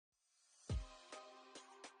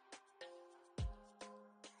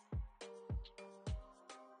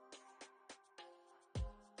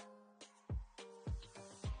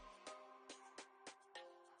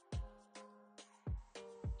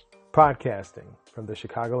Podcasting from the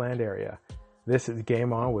Chicagoland area, this is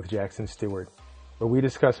Game On with Jackson Stuart, where we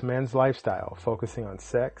discuss men's lifestyle, focusing on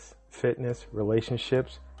sex, fitness,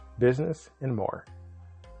 relationships, business, and more.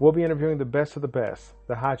 We'll be interviewing the best of the best,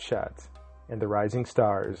 the hotshots, and the rising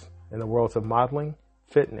stars in the worlds of modeling,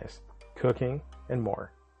 fitness, cooking, and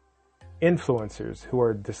more. Influencers who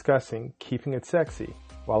are discussing keeping it sexy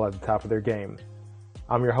while at the top of their game.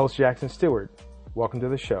 I'm your host, Jackson Stuart. Welcome to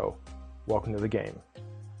the show. Welcome to the game.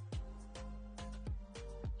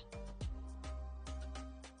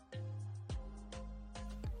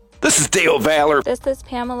 This is Dale Valor. This is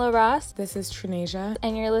Pamela Ross. This is Trinasia.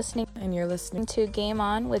 And you're listening to Game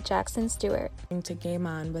On with Jackson Stuart. Game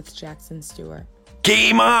On with Jackson Stuart.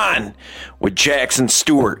 Game On with Jackson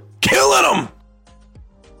Stuart. Killing them!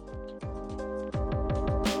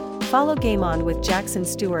 Follow Game On with Jackson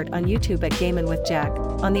Stuart on YouTube at Game On with Jack,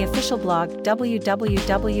 on the official blog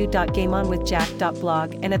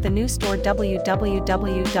www.gameonwithjack.blog, and at the new store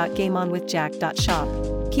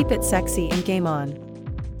www.gameonwithjack.shop. Keep it sexy and game on.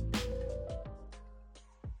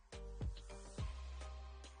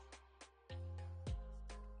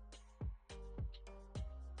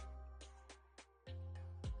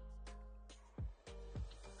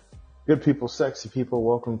 Good people, sexy people,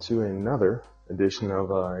 welcome to another edition of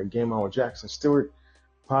Game On with Jackson Stuart,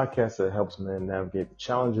 podcast that helps men navigate the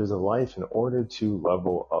challenges of life in order to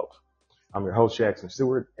level up. I'm your host, Jackson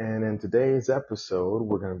Stuart, and in today's episode,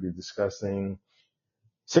 we're going to be discussing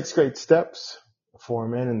 6 great steps for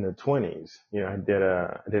men in their 20s. You know, I did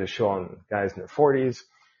a show on guys in their 40s,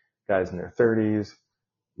 guys in their 30s.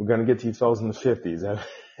 We're going to get to you fellas in the 50s. I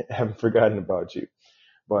haven't forgotten about you,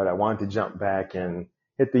 but I wanted to jump back and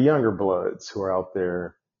hit the younger bloods who are out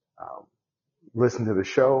there listening to the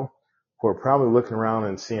show, who are probably looking around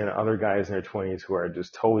and seeing other guys in their 20s who are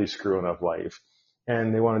just totally screwing up life.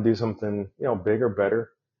 And they want to do something, you know, bigger,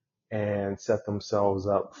 better, and set themselves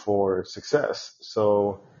up for success.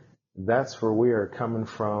 So that's where we are coming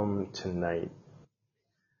from tonight.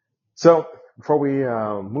 So before we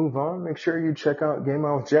move on, make sure you check out Game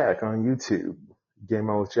On with Jack on YouTube. Game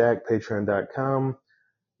On with Jack, patreon.com,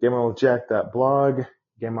 gameonwithjack.blog,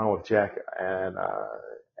 Game On with Jack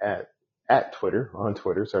at Twitter, on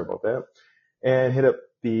Twitter, sorry about that. And hit up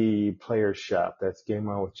the player shop. That's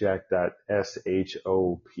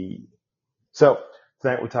gameonwithjack.shop. So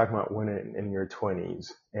tonight we're talking about winning in your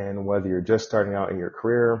 20s, and whether you're just starting out in your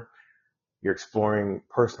career, you're exploring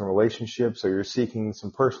personal relationships, or you're seeking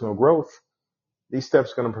some personal growth, these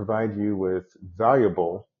steps are going to provide you with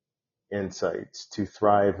valuable insights to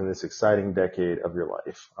thrive in this exciting decade of your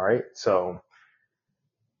life. All right. So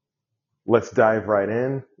let's dive right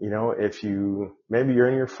in. You know, if maybe you're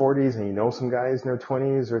in your 40s and you know some guys in their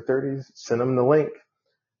 20s or 30s, send them the link.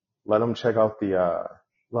 Let them check out the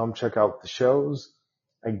shows.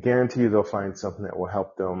 I guarantee you they'll find something that will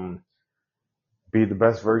help them be the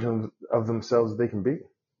best version of themselves they can be.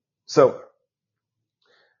 So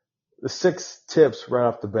the 6 tips right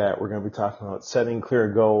off the bat, we're going to be talking about setting clear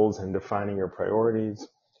goals and defining your priorities,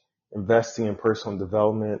 investing in personal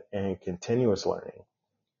development and continuous learning,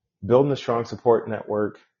 building a strong support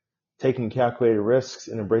network, taking calculated risks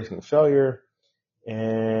and embracing failure,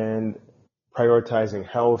 and prioritizing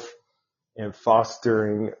health and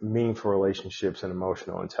fostering meaningful relationships and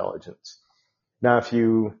emotional intelligence. Now, if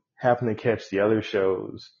you happen to catch the other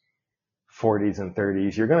shows, 40s and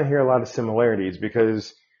 30s, you're going to hear a lot of similarities,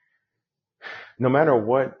 because no matter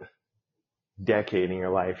what decade in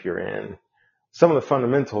your life you're in, some of the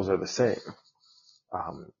fundamentals are the same.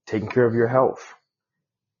 Taking care of your health,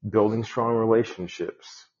 building strong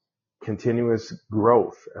relationships, continuous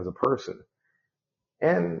growth as a person,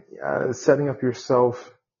 and setting up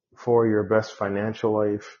yourself for your best financial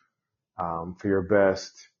life, for your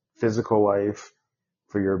best physical life,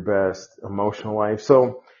 for your best emotional life.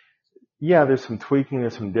 So yeah, there's some tweaking,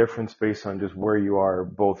 there's some difference based on just where you are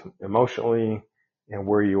both emotionally and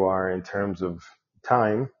where you are in terms of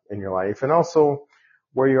time in your life, and also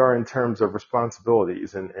where you are in terms of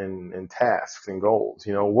responsibilities and tasks and goals.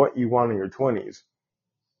 You know, what you want in your 20s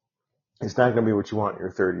is not going to be what you want in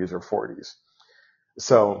your 30s or 40s.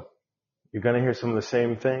 So you're going to hear some of the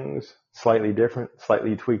same things, slightly different,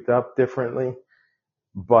 slightly tweaked up differently,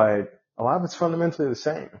 but a lot of it's fundamentally the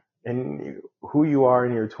same. And who you are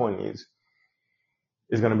in your 20s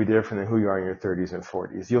is going to be different than who you are in your 30s and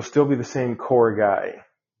 40s. You'll still be the same core guy,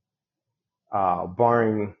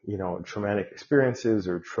 barring, you know, traumatic experiences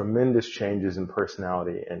or tremendous changes in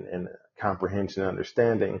personality and comprehension and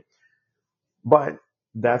understanding. But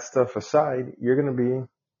that stuff aside, you're going to be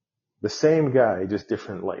the same guy, just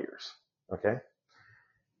different layers. Okay.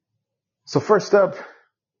 So first up,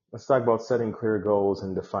 let's talk about setting clear goals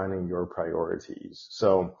and defining your priorities.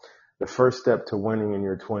 So the first step to winning in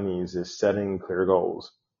your 20s is setting clear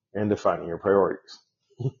goals and defining your priorities.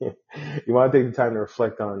 You want to take the time to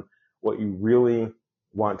reflect on what you really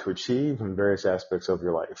want to achieve in various aspects of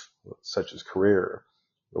your life, such as career,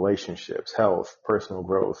 relationships, health, personal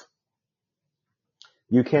growth.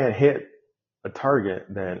 You can't hit a target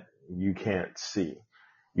that you can't see.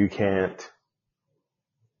 You can't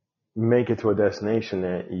make it to a destination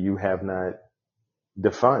that you have not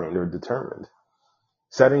defined or determined.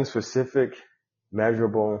 Setting specific,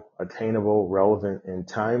 measurable, attainable, relevant, and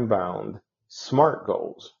time-bound SMART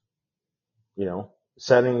goals.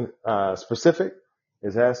 Setting specific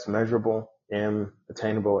is S, measurable, M,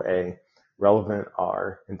 attainable, A, relevant,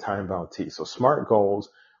 R, and time-bound T. So SMART goals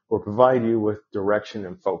will provide you with direction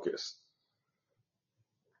and focus.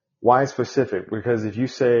 Why specific? Because if you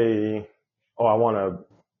say, oh, I want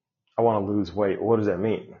to lose weight, what does that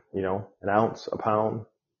mean? An ounce, a pound,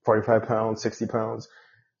 45 pounds, 60 pounds.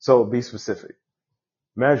 So be specific.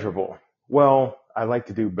 Measurable. Well, I like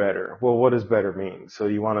to do better. Well, what does better mean? So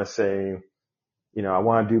you want to say, I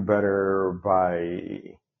want to do better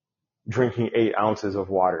by drinking 8 ounces of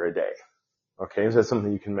water a day. Okay, so that's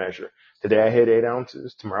something you can measure. Today I hit 8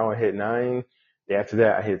 ounces. Tomorrow I hit 9. The day after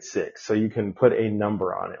that I hit 6. So you can put a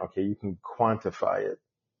number on it. Okay, you can quantify it.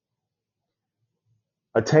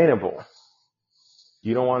 Attainable.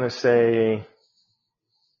 You don't want to say,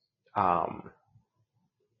 I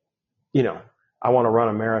want to run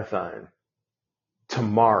a marathon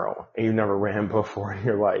tomorrow, and you never ran before in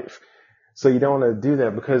your life. So you don't want to do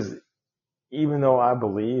that, because even though I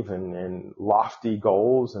believe in lofty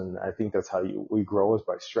goals, and I think that's how we grow, is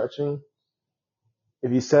by stretching,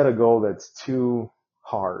 if you set a goal that's too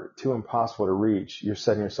hard, too impossible to reach, you're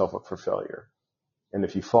setting yourself up for failure. And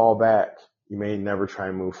if you fall back, you may never try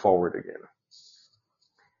and move forward again.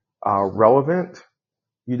 Relevant,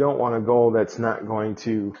 you don't want a goal that's not going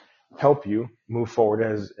to help you move forward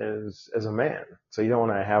as a man. So you don't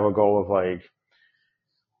want to have a goal of like,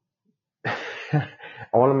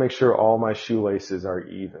 I want to make sure all my shoelaces are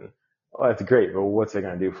even. Oh, that's great, but what's that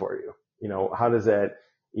going to do for you? How does that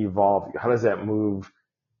evolve you? How does that move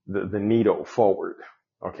the needle forward?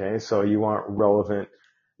 Okay, so you want relevant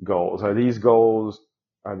goals. Are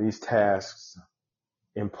these tasks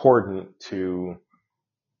important to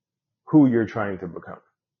who you're trying to become?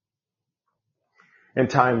 And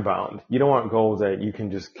time bound. You don't want goals that you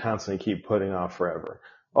can just constantly keep putting off forever.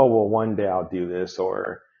 Oh, well, one day I'll do this,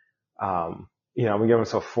 or, I'm going to give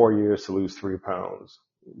myself 4 years to lose 3 pounds.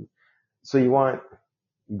 So you want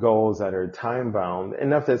goals that are time bound,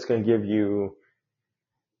 enough that's going to give you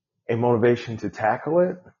a motivation to tackle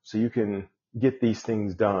it, so you can get these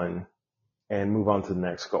things done and move on to the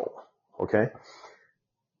next goal. Okay?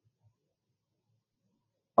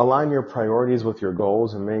 Align your priorities with your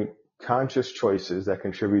goals and make conscious choices that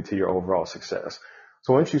contribute to your overall success.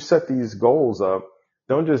 So once you set these goals up,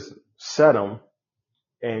 don't just set them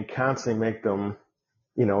and constantly make them,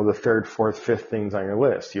 the third, fourth, fifth things on your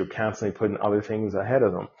list. You're constantly putting other things ahead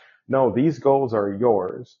of them. No, these goals are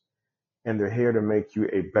yours, and they're here to make you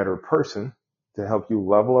a better person, to help you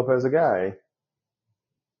level up as a guy.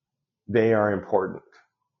 They are important,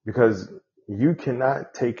 because you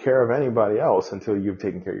cannot take care of anybody else until you've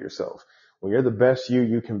taken care of yourself. When you're the best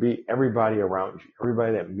you can be, everybody around you,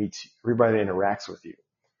 everybody that meets you, everybody that interacts with you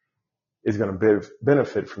is going to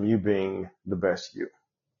benefit from you being the best you.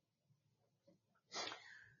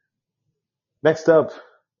 Next up,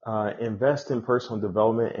 invest in personal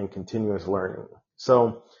development and continuous learning.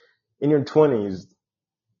 So in your 20s,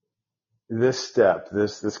 this step,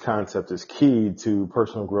 this concept is key to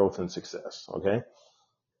personal growth and success. Okay.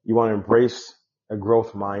 You want to embrace a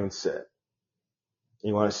growth mindset.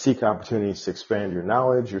 You want to seek opportunities to expand your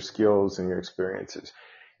knowledge, your skills, and your experiences.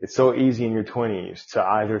 It's so easy in your 20s to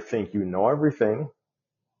either think you know everything,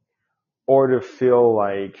 or to feel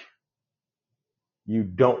like you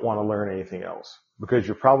don't want to learn anything else, because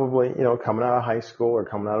you're probably, coming out of high school or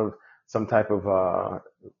coming out of some type of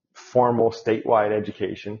formal statewide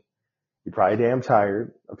education. You're probably damn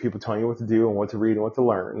tired of people telling you what to do and what to read and what to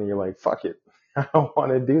learn. And you're like, fuck it. I don't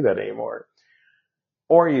want to do that anymore.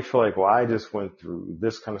 Or you feel like, well, I just went through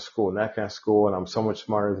this kind of school and that kind of school, and I'm so much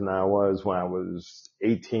smarter than I was when I was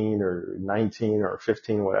 18 or 19 or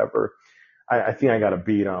 15, whatever. I think I got a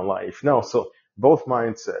beat on life. No, so both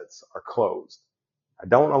mindsets are closed. I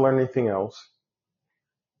don't want to learn anything else,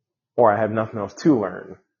 or I have nothing else to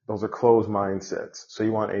learn. Those are closed mindsets. So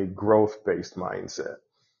you want a growth-based mindset.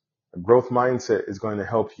 A growth mindset is going to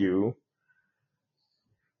help you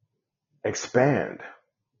expand,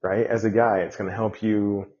 right? As a guy, it's going to help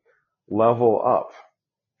you level up.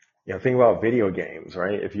 think about video games,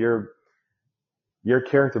 right? If your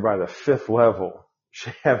character by the 5th level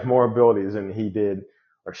should have more abilities than he did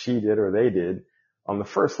or she did or they did on the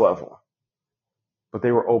 1st level. But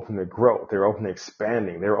they were open to growth. They were open to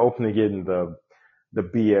expanding. They were open to getting the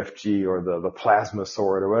BFG or the plasma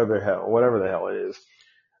sword or whatever the hell it is.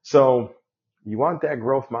 So you want that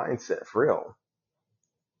growth mindset for real.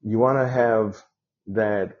 You want to have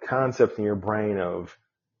that concept in your brain of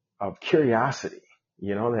curiosity,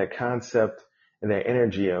 that concept and that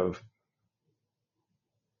energy of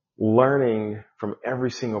learning from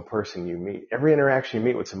every single person you meet. Every interaction you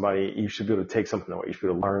meet with somebody, you should be able to take something away. You should be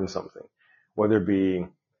able to learn something, whether it be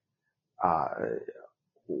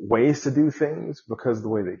ways to do things because of the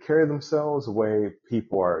way they carry themselves, the way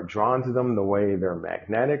people are drawn to them, the way they're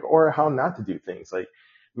magnetic, or how not to do things. Like,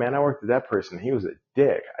 man, I worked with that person. He was a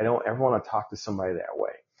dick. I don't ever want to talk to somebody that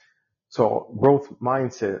way. So growth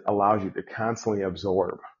mindset allows you to constantly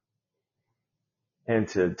absorb and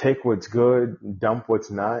to take what's good, dump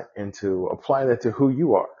what's not, and to apply that to who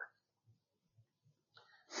you are.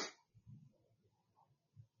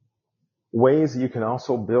 Ways that you can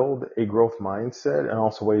also build a growth mindset and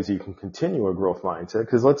also ways that you can continue a growth mindset.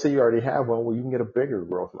 Because let's say you already have one, well, you can get a bigger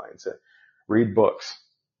growth mindset. Read books.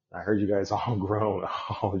 I heard you guys all groan.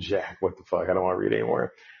 Oh, Jack, what the fuck? I don't want to read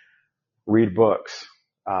anymore. Read books.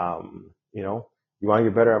 You want to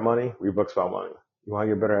get better at money? Read books about money. You want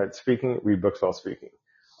to get better at speaking? Read books about speaking.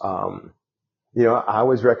 I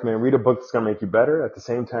always recommend read a book that's going to make you better. At the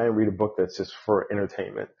same time, read a book that's just for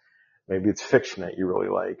entertainment. Maybe it's fiction that you really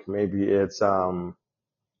like. Maybe it's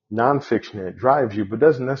nonfiction that drives you, but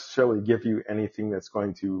doesn't necessarily give you anything that's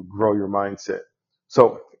going to grow your mindset.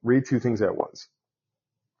 So read 2 things at once.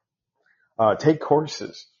 Take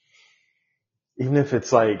courses. Even if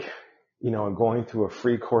it's like, going through a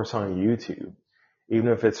free course on YouTube. Even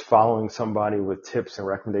if it's following somebody with tips and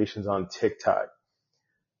recommendations on TikTok.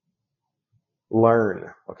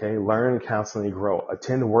 Learn, okay? Learn, constantly grow.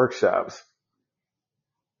 Attend workshops.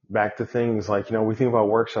 Back to things like, we think about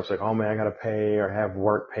workshops like, oh man, I gotta pay or have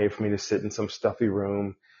work pay for me to sit in some stuffy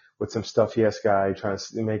room with some stuffy ass guy trying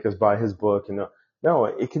to make us buy his book. No,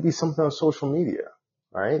 it could be something on social media.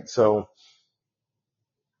 All right. So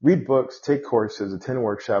read books, take courses, attend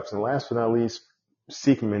workshops, and last but not least,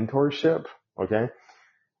 seek mentorship. Okay.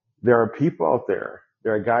 There are people out there.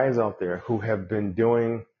 There are guys out there who have been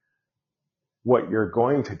doing what you're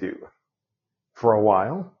going to do for a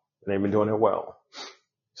while, and they've been doing it well.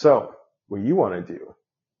 So what you want to do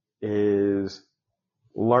is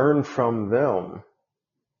learn from them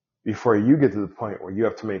before you get to the point where you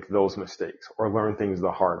have to make those mistakes or learn things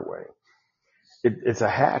the hard way. It's a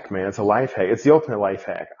hack, man. It's a life hack. It's the ultimate life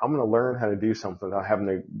hack. I'm going to learn how to do something without having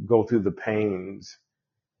to go through the pains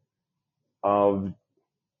of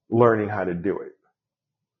learning how to do it.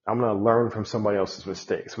 I'm going to learn from somebody else's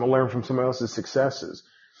mistakes. I'm going to learn from somebody else's successes.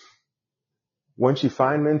 Once you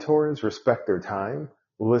find mentors, respect their time.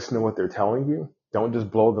 Listen to what they're telling you. Don't just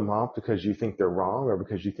blow them off because you think they're wrong or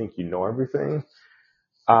because you think you know everything.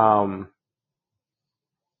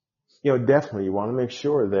 Definitely you want to make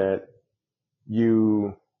sure that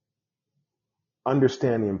you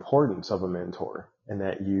understand the importance of a mentor and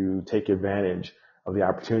that you take advantage of the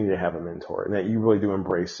opportunity to have a mentor and that you really do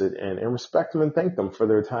embrace it and respect them and thank them for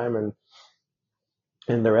their time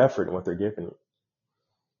and their effort and what they're giving you.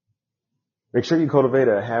 Make sure you cultivate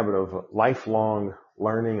a habit of lifelong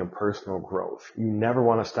learning and personal growth. You never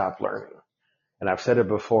want to stop learning. And I've said it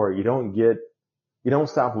before, you don't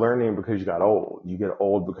stop learning because you got old. You get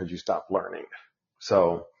old because you stop learning.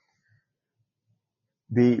 So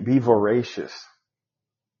be voracious.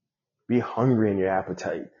 Be hungry in your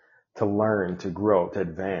appetite to learn, to grow, to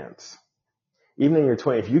advance. Even in your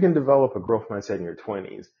 20s, if you can develop a growth mindset in your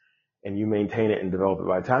 20s and you maintain it and develop it,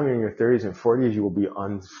 by the time you're in your 30s and 40s, you will be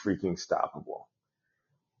unfreaking stoppable.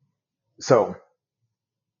 So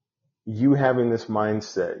you having this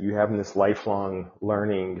mindset, you having this lifelong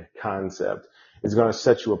learning concept is going to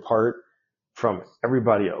set you apart from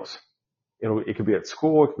everybody else. It could be at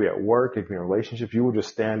school, it could be at work, it could be in relationships. You will just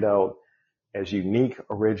stand out as unique,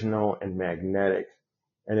 original, and magnetic.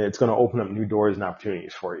 And it's going to open up new doors and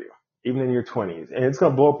opportunities for you, even in your 20s. And it's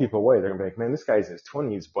going to blow people away. They're going to be like, man, this guy's in his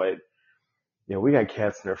 20s, but we got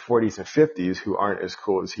cats in their 40s and 50s who aren't as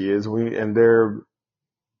cool as he is. And they're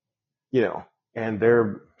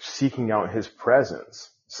seeking out his presence.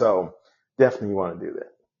 So definitely you want to do that.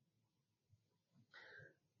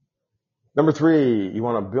 Number 3, you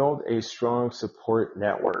want to build a strong support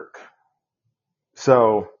network.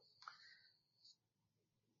 So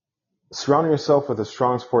surrounding yourself with a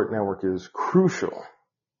strong support network is crucial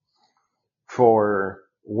for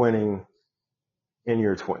winning in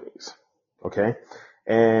your 20s. Okay.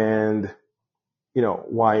 And,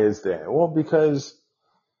 why is that? Well, because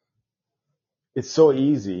it's so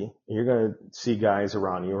easy. You're going to see guys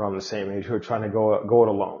around you around the same age who are trying to go it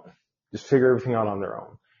alone, just figure everything out on their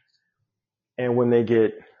own. And when they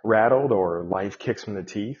get rattled or life kicks them in the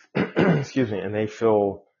teeth, excuse me, and they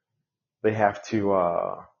feel they have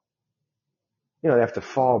to, they have to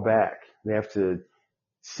fall back. They have to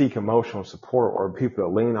seek emotional support or people to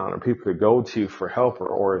lean on or people to go to for help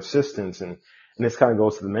or assistance. And this kind of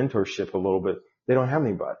goes to the mentorship a little bit. They don't have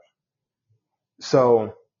anybody.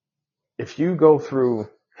 So if you go through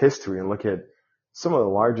history and look at some of the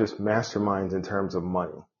largest masterminds in terms of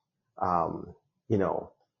money,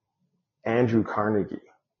 Andrew Carnegie,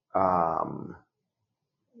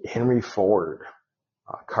 Henry Ford,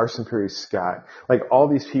 Carson Perry Scott, like all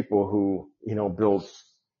these people who, built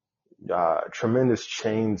tremendous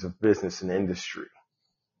chains of business and industry.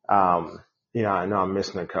 I know I'm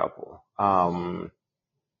missing a couple.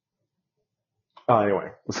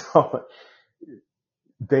 Anyway, so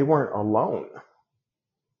they weren't alone.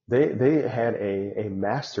 They had a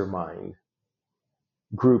mastermind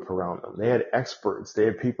group around them. They had experts. They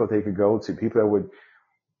had people they could go to, people that would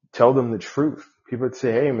tell them the truth. People would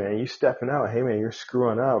say, hey man, you stepping out. Hey man, you're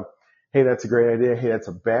screwing up. Hey, that's a great idea. Hey, that's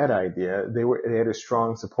a bad idea. They had a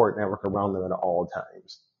strong support network around them at all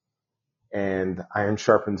times. And iron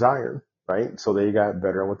sharpens iron, right? So they got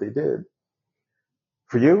better at what they did.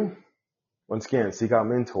 For you, once again, seek out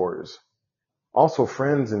mentors. Also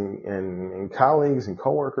friends and colleagues and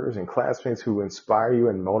coworkers and classmates who inspire you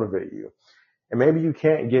and motivate you. And maybe you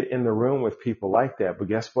can't get in the room with people like that, but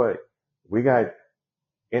guess what? We got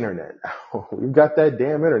internet. We've got that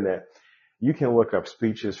damn internet. You can look up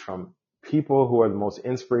speeches from people who are the most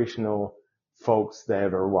inspirational folks that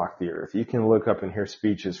ever walked the earth. You can look up and hear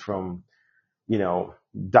speeches from,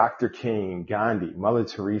 Dr. King, Gandhi, Mother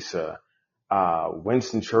Teresa,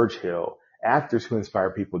 Winston Churchill, actors who inspire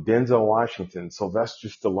people, Denzel Washington, Sylvester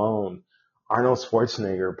Stallone, Arnold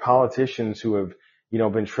Schwarzenegger, politicians who have,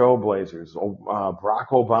 been trailblazers, Barack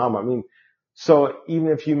Obama. So even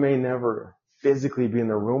if you may never physically be in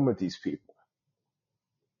the room with these people,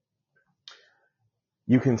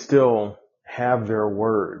 you can still have their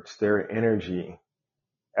words, their energy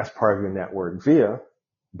as part of your network via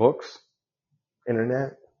books,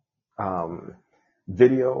 internet,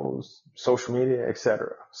 videos, social media,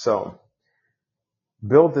 etc. So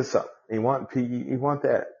build this up. You want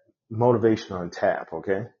that motivation on tap,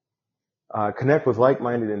 okay? Connect with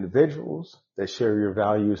like-minded individuals that share your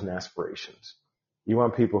values and aspirations. You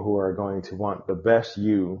want people who are going to want the best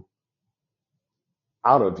you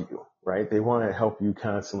out of you, right? They want to help you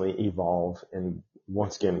constantly evolve and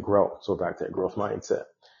once again grow. So back to that growth mindset.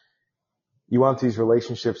 You want these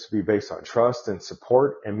relationships to be based on trust and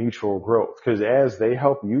support and mutual growth, because as they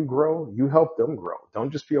help you grow, you help them grow.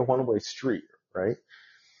 Don't just be a one-way street, right?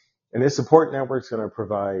 And this support network is going to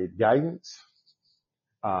provide guidance,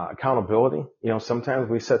 accountability. Sometimes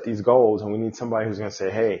we set these goals and we need somebody who's going to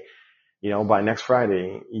say, hey, by next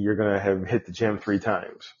Friday, you're going to have hit the gym 3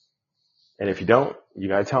 times. And if you don't, you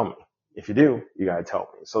got to tell me. If you do, you got to tell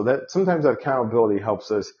me. So that sometimes that accountability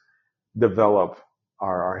helps us develop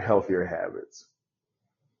our healthier habits.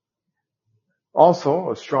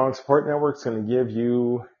 Also, a strong support network is going to give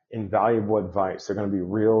you invaluable advice. They're going to be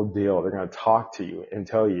real deal. They're going to talk to you and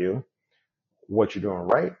tell you what you're doing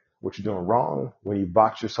right, what you're doing wrong, when you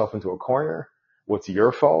box yourself into a corner, what's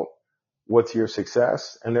your fault, what's your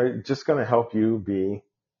success, and they're just going to help you be,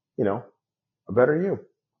 a better you.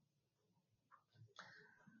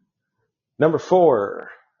 Number 4,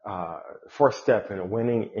 fourth step in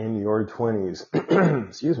winning in your 20s,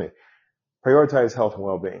 excuse me, prioritize health and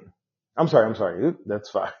well-being. I'm sorry, that's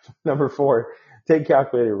 5. Number 4, take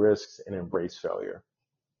calculated risks and embrace failure.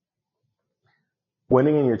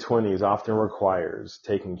 Winning in your 20s often requires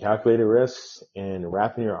taking calculated risks and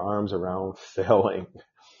wrapping your arms around failing.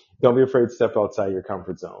 Don't be afraid to step outside your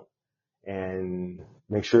comfort zone and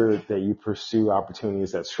make sure that you pursue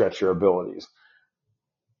opportunities that stretch your abilities.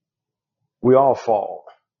 We all fall,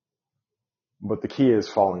 but the key is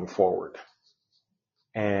falling forward.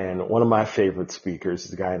 And one of my favorite speakers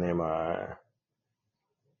is a guy named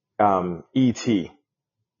E.T.,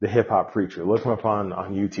 the hip hop preacher. Look him up on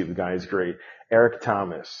YouTube. The guy is great. Eric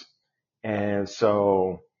Thomas. And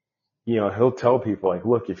so, he'll tell people like,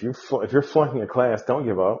 look, if you're flunking a class, don't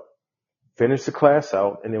give up. Finish the class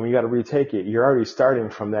out. And then when you got to retake it, you're already starting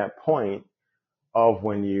from that point of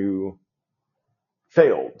when you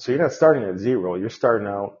failed. So you're not starting at 0. You're starting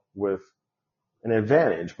out with an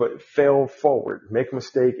advantage, but fail forward, make a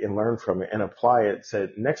mistake and learn from it and apply it so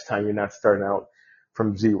next time you're not starting out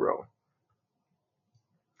from 0.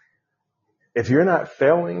 If you're not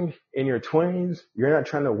failing in your 20s, you're not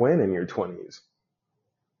trying to win in your 20s.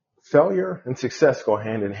 Failure and success go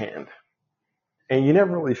hand in hand. And you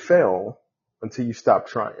never really fail until you stop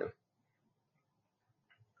trying.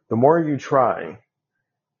 The more you try,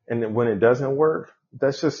 and when it doesn't work,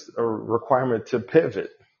 that's just a requirement to pivot.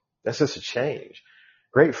 That's just a change.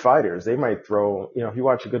 Great fighters, they might throw, if you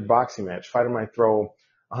watch a good boxing match, fighter might throw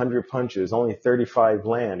 100 punches, only 35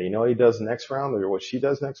 land. You know what he does next round or what she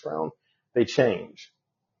does next round? They change.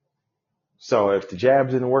 So if the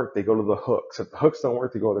jabs didn't work, they go to the hooks. If the hooks don't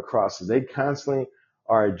work, they go to the crosses. They constantly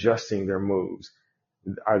are adjusting their moves.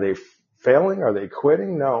 Are they failing? Are they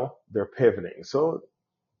quitting? No, they're pivoting. So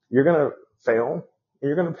you're going to fail and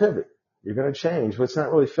you're going to pivot. You're going to change, but it's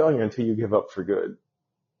not really failure until you give up for good.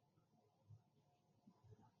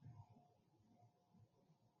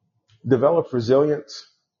 Develop resilience,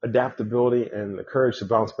 adaptability, and the courage to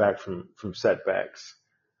bounce back from setbacks.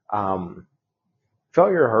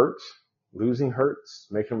 Failure hurts. Losing hurts.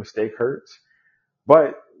 Making a mistake hurts.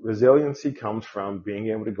 But resiliency comes from being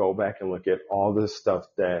able to go back and look at all the stuff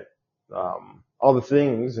that, all the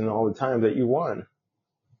things and all the time that you won.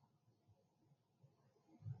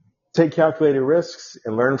 Take calculated risks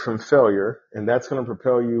and learn from failure, and that's going to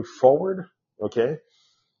propel you forward, okay?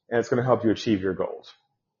 And it's going to help you achieve your goals.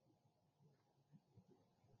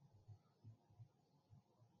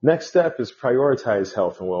 Next step is prioritize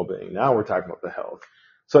health and well-being. Now we're talking about the health.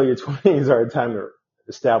 So your 20s are a time to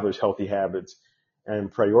establish healthy habits and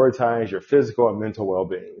prioritize your physical and mental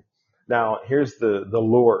well-being. Now, here's the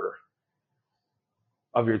lure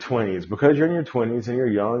of your 20s. Because you're in your 20s and you're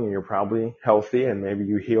young and you're probably healthy and maybe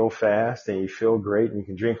you heal fast and you feel great and you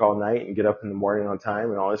can drink all night and get up in the morning on time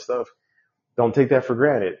and all this stuff, don't take that for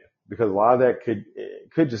granted, because a lot of that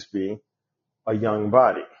could just be a young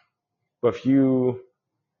body. But if you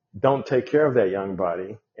don't take care of that young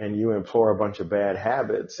body and you employ a bunch of bad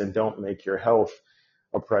habits and don't make your health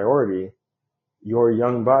a priority, your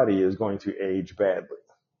young body is going to age badly.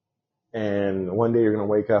 And one day you're going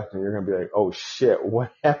to wake up and you're going to be like, oh shit,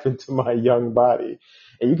 what happened to my young body?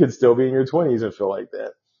 And you could still be in your 20s and feel like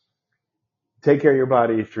that. Take care of your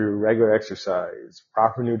body through regular exercise,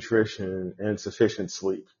 proper nutrition, and sufficient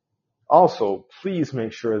sleep. Also, please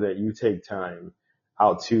make sure that you take time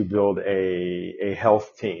out to build a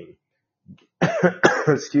health team.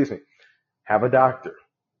 Excuse me. Have a doctor.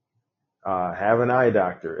 Have an eye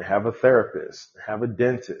doctor. Have a therapist. Have a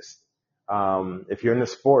dentist. If you're in the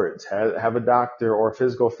sports, have a doctor or a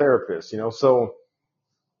physical therapist, so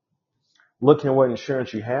look at what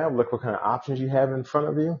insurance you have, look what kind of options you have in front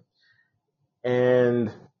of you,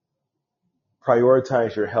 and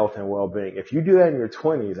prioritize your health and well-being. If you do that in your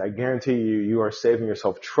 20s, I guarantee you are saving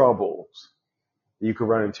yourself troubles you could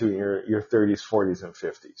run into in your 30s, 40s, and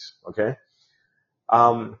 50s. Okay.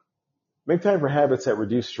 Make time for habits that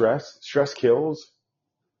reduce stress. Stress kills.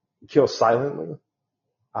 It kills silently.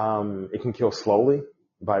 It can kill slowly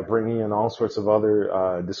by bringing in all sorts of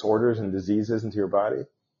other disorders and diseases into your body.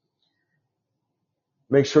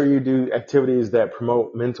 Make sure you do activities that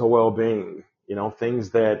promote mental well-being,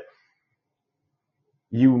 things that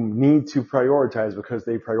you need to prioritize because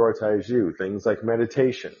they prioritize you. Things like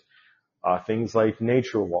meditation, things like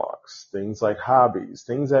nature walks, things like hobbies,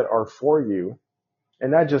 things that are for you.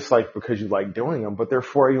 And not just like because you like doing them, but they're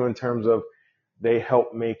for you in terms of they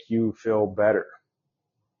help make you feel better.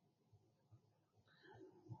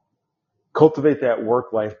 Cultivate that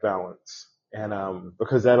work-life balance, and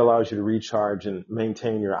because that allows you to recharge and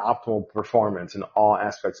maintain your optimal performance in all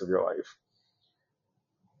aspects of your life.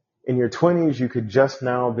 In your 20s, you could just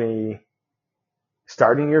now be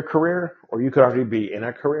starting your career, or you could already be in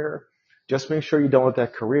a career. Just make sure you don't let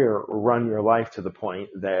that career run your life to the point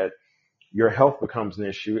that your health becomes an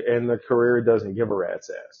issue and the career doesn't give a rat's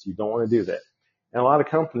ass. You don't want to do that. And a lot of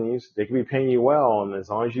companies, they can be paying you well, and as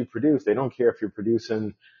long as you produce, they don't care if you're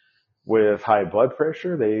producing with high blood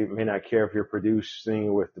pressure. They may not care if you're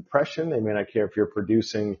producing with depression. They may not care if you're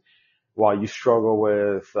producing while you struggle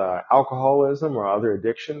with alcoholism or other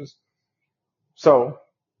addictions. So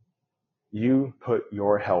you put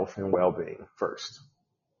your health and well-being first.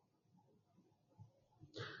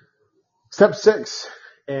 Step 6,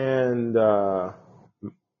 and the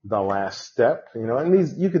last step, and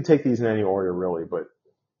these, you could take these in any order really, but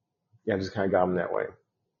yeah, I just kind of got them that way.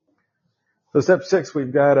 So step 6,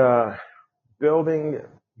 we've got building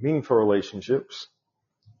meaningful relationships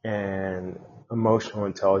and emotional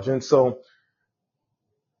intelligence. So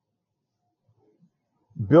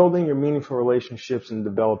building your meaningful relationships and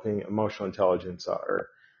developing emotional intelligence are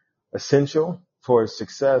essential for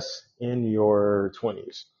success in your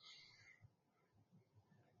 20s.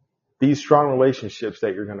 These strong relationships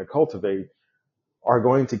that you're going to cultivate are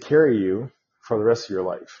going to carry you for the rest of your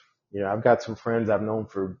life. You know, I've got some friends I've known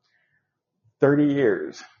for 30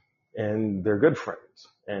 years, and they're good friends,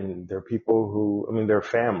 and they're people who, I mean, they're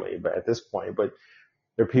family, but at this point, but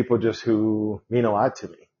they're people just who mean a lot to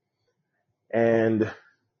me and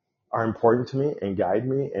are important to me and guide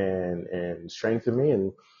me and strengthen me.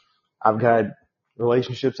 And I've got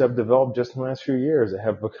relationships I've developed just in the last few years that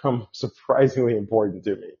have become surprisingly important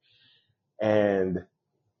to me. And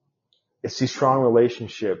it's these strong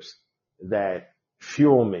relationships that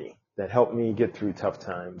fuel me, that help me get through tough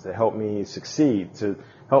times, that help me succeed, to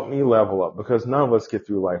help me level up, because none of us get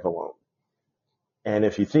through life alone. And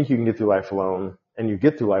if you think you can get through life alone and you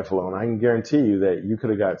get through life alone, I can guarantee you that you could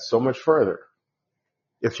have got so much further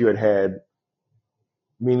if you had had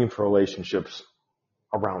meaningful relationships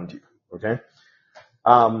around you. Okay.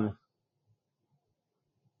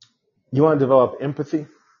 You want to develop empathy,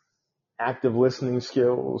 active listening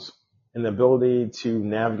skills, and the ability to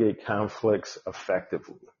navigate conflicts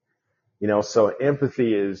effectively. You know, so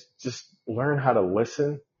empathy is just learn how to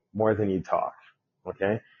listen more than you talk.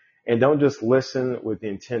 Okay. And don't just listen with the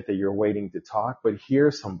intent that you're waiting to talk, but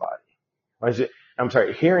hear somebody.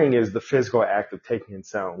 Hearing is the physical act of taking in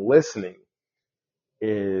sound. Listening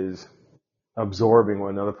is absorbing what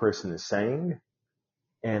another person is saying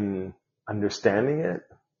and understanding it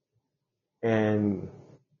and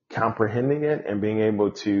comprehending it and being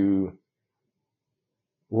able to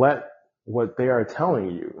let what they are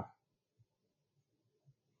telling you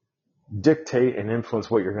dictate and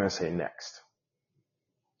influence what you're going to say next.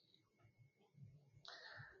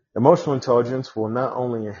 Emotional intelligence will not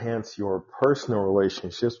only enhance your personal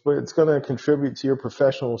relationships, but it's going to contribute to your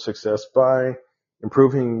professional success by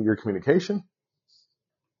improving your communication,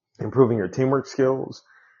 improving your teamwork skills,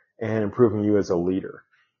 and improving you as a leader.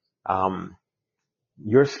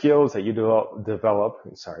 Your skills that you develop,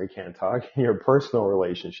 your personal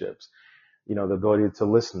relationships, you know, the ability to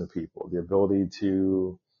listen to people, the ability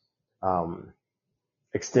to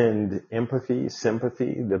extend empathy,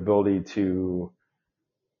 sympathy, the ability to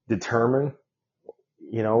determine,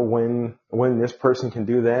 you know, when this person can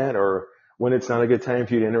do that, or when it's not a good time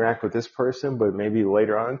for you to interact with this person, but maybe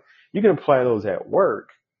later on. You can apply those at work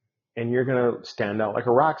and you're going to stand out like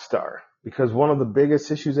a rock star, because one of the biggest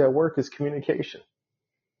issues at work is communication.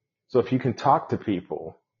 So if you can talk to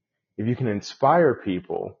people, if you can inspire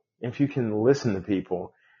people, if you can listen to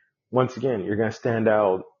people, once again, you're going to stand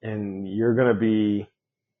out and you're going to be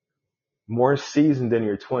more seasoned in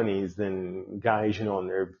your 20s than guys, you know, in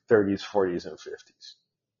their 30s, 40s, and 50s.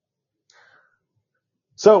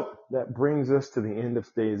 So that brings us to the end of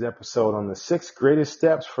today's episode on the 6 greatest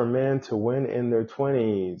steps for men to win in their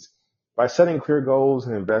 20s. By setting clear goals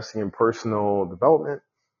and investing in personal development,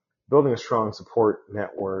 building a strong support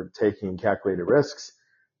network, taking calculated risks,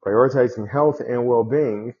 prioritizing health and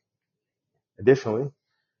well-being. Additionally,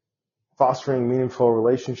 fostering meaningful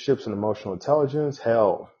relationships and emotional intelligence.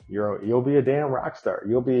 Hell, you'll be a damn rock star.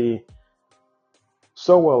 You'll be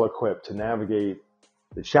so well equipped to navigate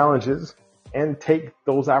the challenges and take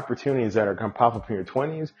those opportunities that are going to pop up in your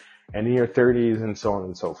 20s and in your 30s and so on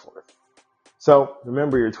and so forth. So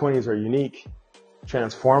remember, your 20s are unique,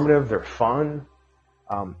 transformative, they're fun.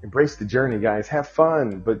 Embrace the journey, guys. Have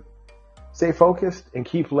fun, but stay focused and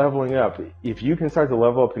keep leveling up. If you can start to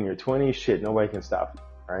level up in your 20s, shit, nobody can stop you.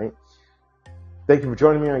 All right. Thank you for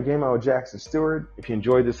joining me on Game On with Jackson Stuart. If you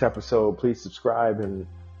enjoyed this episode, please subscribe and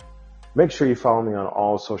make sure you follow me on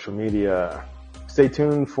all social media. Stay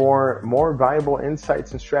tuned for more valuable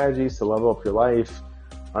insights and strategies to level up your life.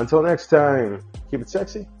 Until next time, keep it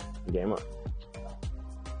sexy and game on.